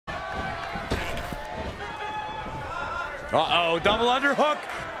Uh-oh, double underhook.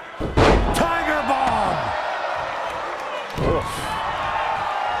 Tiger bomb. Oof.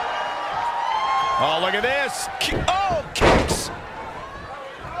 Oh, look at this. Oh, kicks.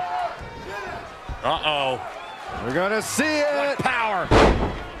 Uh-oh. We're gonna see it. What power.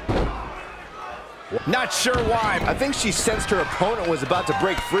 Not sure why. I think she sensed her opponent was about to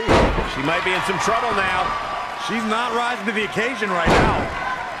break free. She might be in some trouble now. She's not rising to the occasion right now.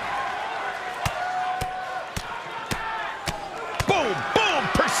 Boom, boom,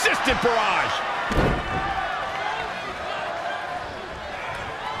 persistent barrage.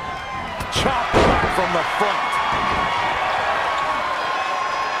 Chop block from the front.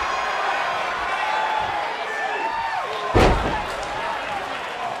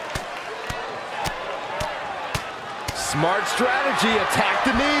 Smart strategy, attack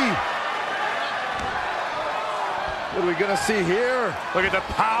the knee. What are we gonna see here? Look at the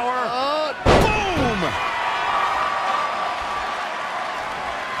power. Boom!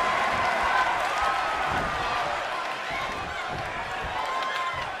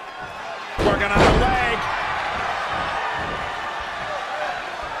 Working on the leg.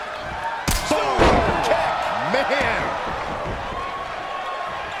 Boom! Kick! Man!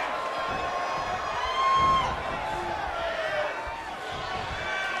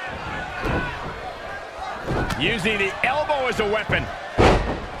 Using the elbow as a weapon.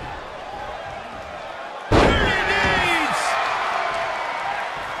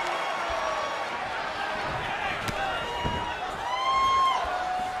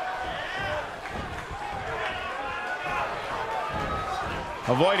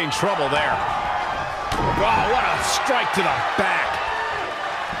 Avoiding trouble there. Wow, what a strike to the back.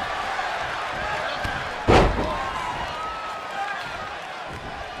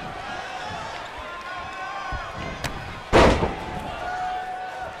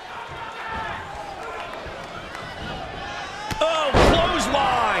 Oh,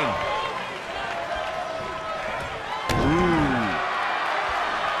 clothesline.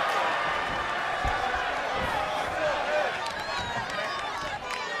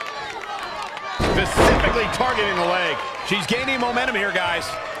 Specifically targeting the leg. She's gaining momentum here, guys.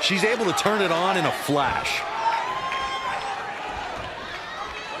 She's able to turn it on in a flash.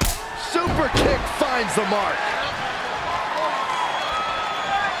 Super kick finds the mark.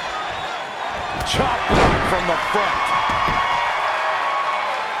 Chop block from the front.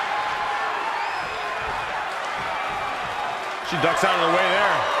 She ducks out of the way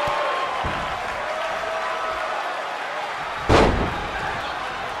there.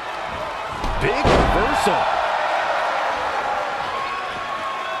 Big reversal.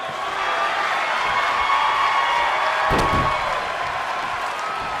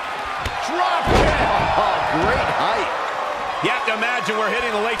 Drop kick. Oh, great height. You have to imagine we're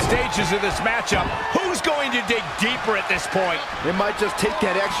hitting the late stages of this matchup. Who's going to dig deeper at this point? It might just take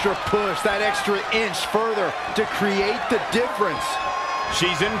that extra push, that extra inch further to create the difference.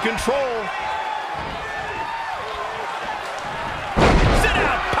 She's in control. Sit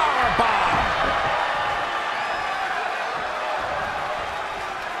out power bomb.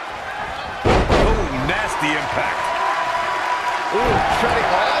 Oh, nasty impact. Ooh, treading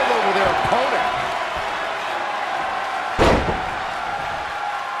all over their opponent.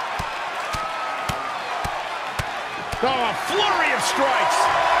 Oh, a flurry of strikes.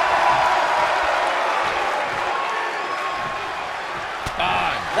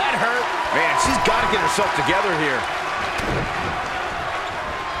 That hurt. Man, she's got to get herself together here.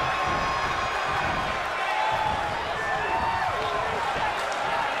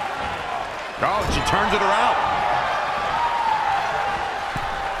 Oh, she turns it around.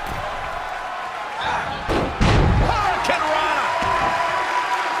 Hurricane Rana.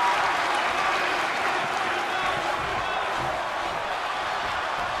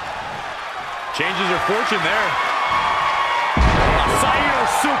 Changes her fortune there. Sairo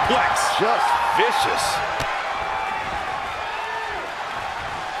suplex. Just vicious.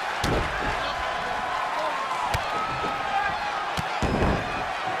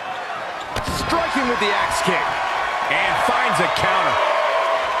 Striking with the axe kick. And finds a counter.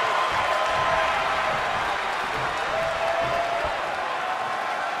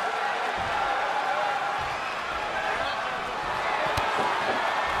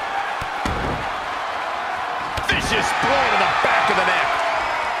 Vicious blow to the back of the neck.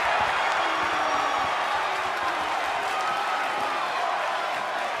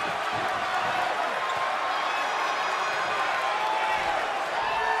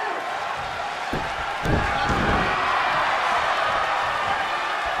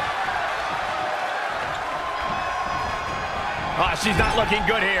 She's not looking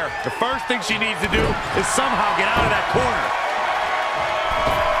good here. The first thing she needs to do is somehow get out of that corner.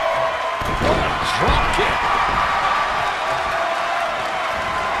 Drop kick.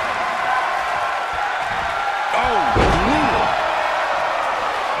 Oh, brutal.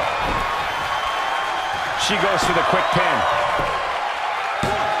 She goes for the quick pin.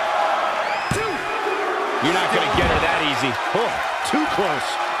 1, 2. You're not going to get her that easy. Oh, too close.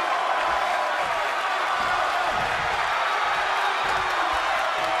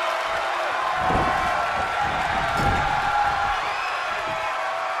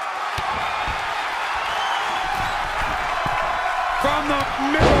 From the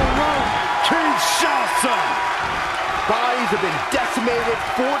middle rope, Kinshasa. Bodies have been decimated,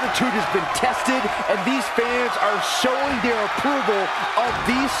 fortitude has been tested, and these fans are showing their approval of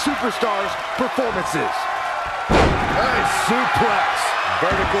these superstars' performances. Nice suplex.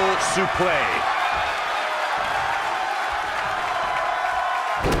 Vertical suplex.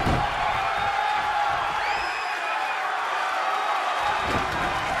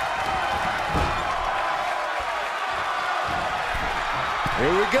 Here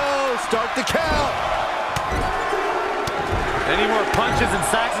we go, start the count. Any more punches and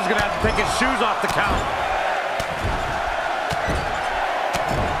Saxon's gonna have to take his shoes off the count.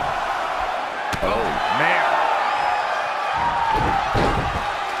 Oh, man.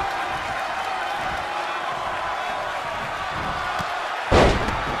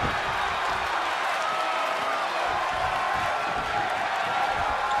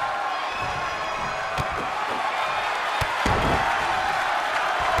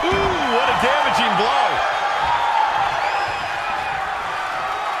 Ooh, what a damaging blow.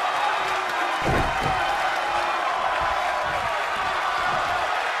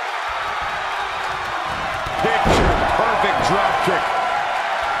 Picture-perfect drop kick.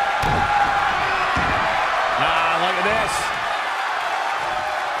 Look at this.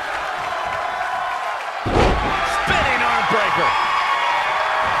 Spinning arm breaker.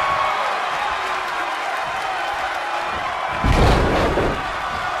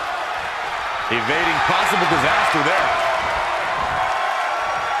 Evading possible disaster there.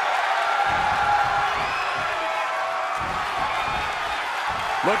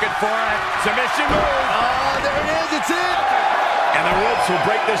 Looking for it. Submission move. There it is, it's it. And the ropes will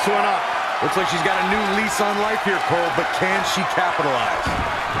break this one up. Looks like she's got a new lease on life here, Cole, but can she capitalize?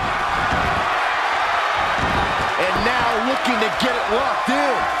 And now looking to get it locked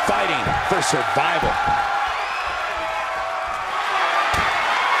in. Fighting for survival.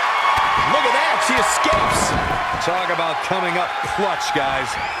 Look at that, she escapes. Talk about coming up clutch, guys.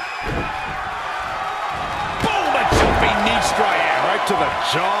 Boom, a jumping knee strike. Right to the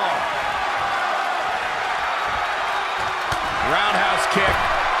jaw. Roundhouse kick.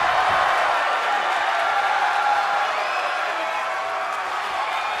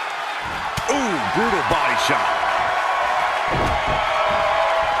 Ooh, brutal body shot.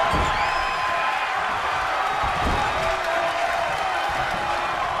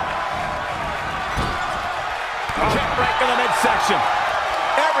 Kick right to the midsection.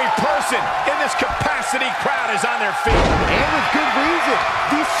 Every person in this capacity crowd is on their feet. And with good reason.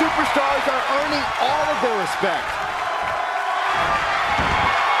 These superstars are earning all of their respect.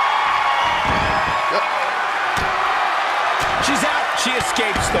 She's out. She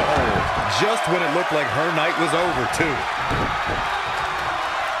escapes the hold. Just when it looked like her night was over, too.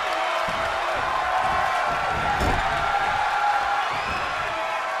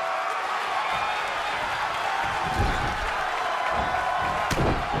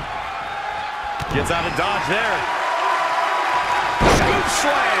 Gets out of dodge there. Scoop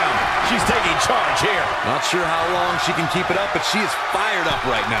slam. She's taking charge here. Not sure how long she can keep it up, but she is fired up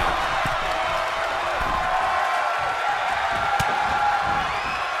right now.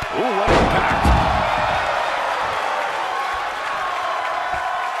 Ooh, what impact.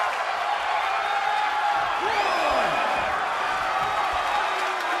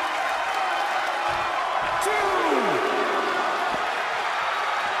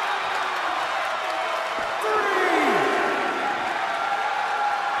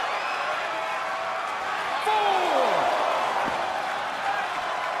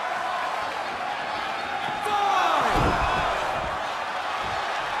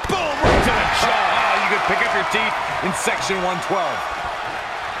 Pick up your teeth in section 112.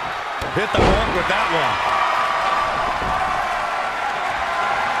 Hit the mark with that one.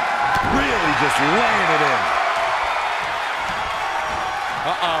 Really just laying it in.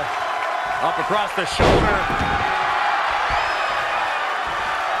 Uh-oh. Up across the shoulder.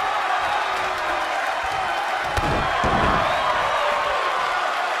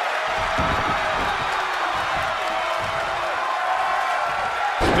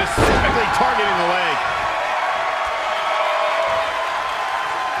 specifically targeting the leg.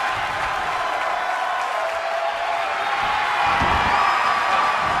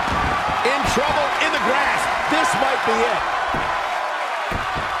 In trouble in the grass. This might be it.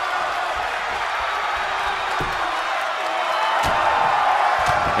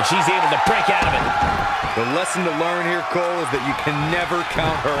 And she's able to break out of it. The lesson to learn here, Cole, is that you can never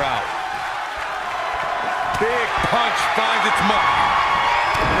count her out. Big punch finds its mark.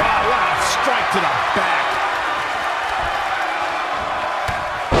 Wow, what a strike to the back.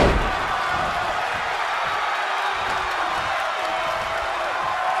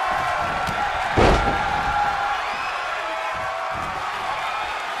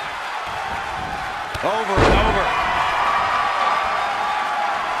 Over and over.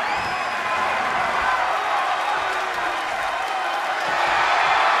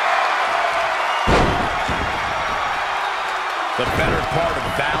 The better part of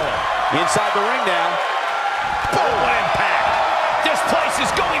valor. Inside the ring now. Boom, what impact. This place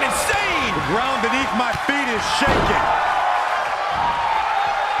is going insane. The ground beneath my feet is shaking.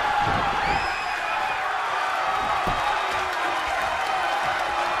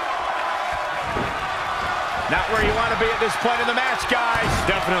 Not where you want to be at this point in the match, guys.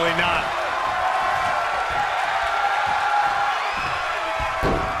 Definitely not.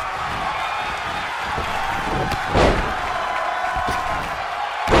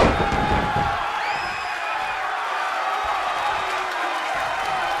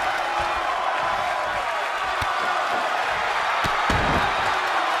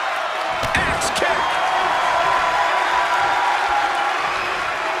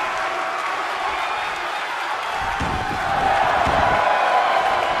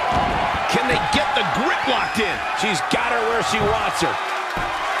 In. She's got her where she wants her.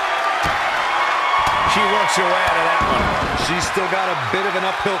 She works her way out of that one. She's still got a bit of an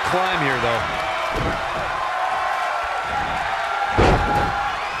uphill climb here, though.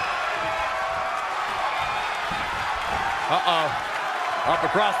 Uh-oh. Up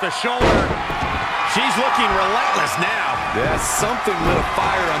across the shoulder. She's looking relentless now. Yeah, something lit a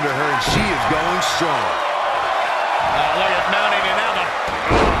fire under her, and she is going strong. Look at mounting, and now the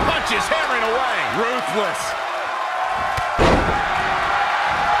punch is hammering away. Ruthless.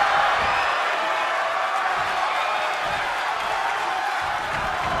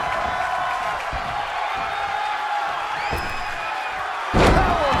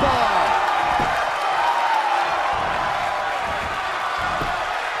 Powerbomb.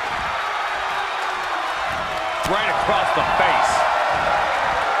 Right across the face.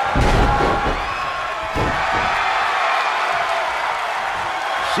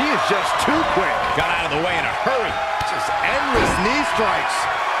 She is just too quick. Got out of the way in a hurry. Just endless knee strikes.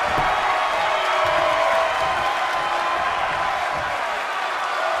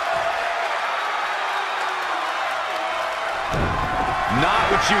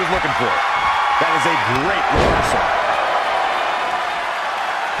 Not what she was looking for. That is a great reversal.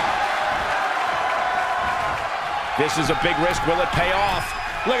 This is a big risk. Will it pay off?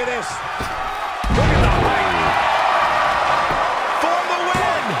 Look at this. Look at the height. For the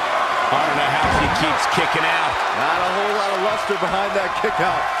win. I don't know how she keeps kicking out. Not a whole lot of luster behind that kick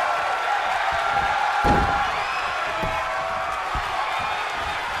out.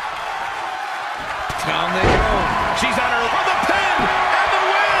 Down they go. She's on her for the pin and the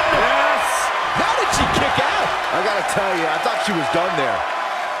win. Yes. How did she kick out? I gotta tell you, I thought she was done there.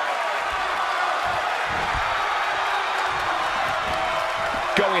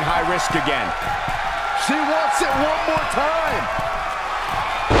 Going high risk again. She wants it one more time.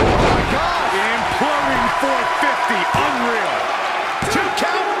 Oh my God. Imploding 450. Unreal. 2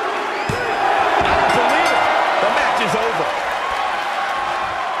 count. I don't believe it. The match is over.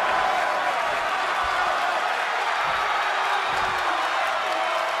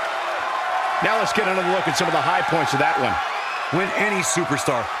 Now let's get another look at some of the high points of that one. When any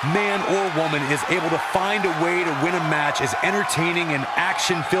superstar, man or woman, is able to find a way to win a match as entertaining and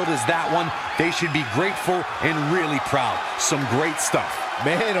action-filled as that one, they should be grateful and really proud. Some great stuff.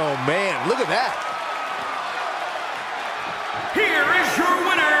 Man, oh man, look at that. Here is your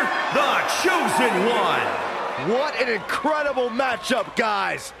winner, the Chosen One. What an incredible matchup,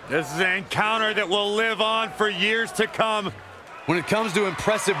 guys. This is an encounter that will live on for years to come. When it comes to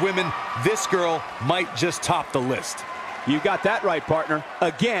impressive women, this girl might just top the list. You got that right, partner.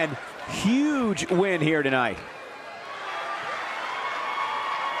 Again, huge win here tonight.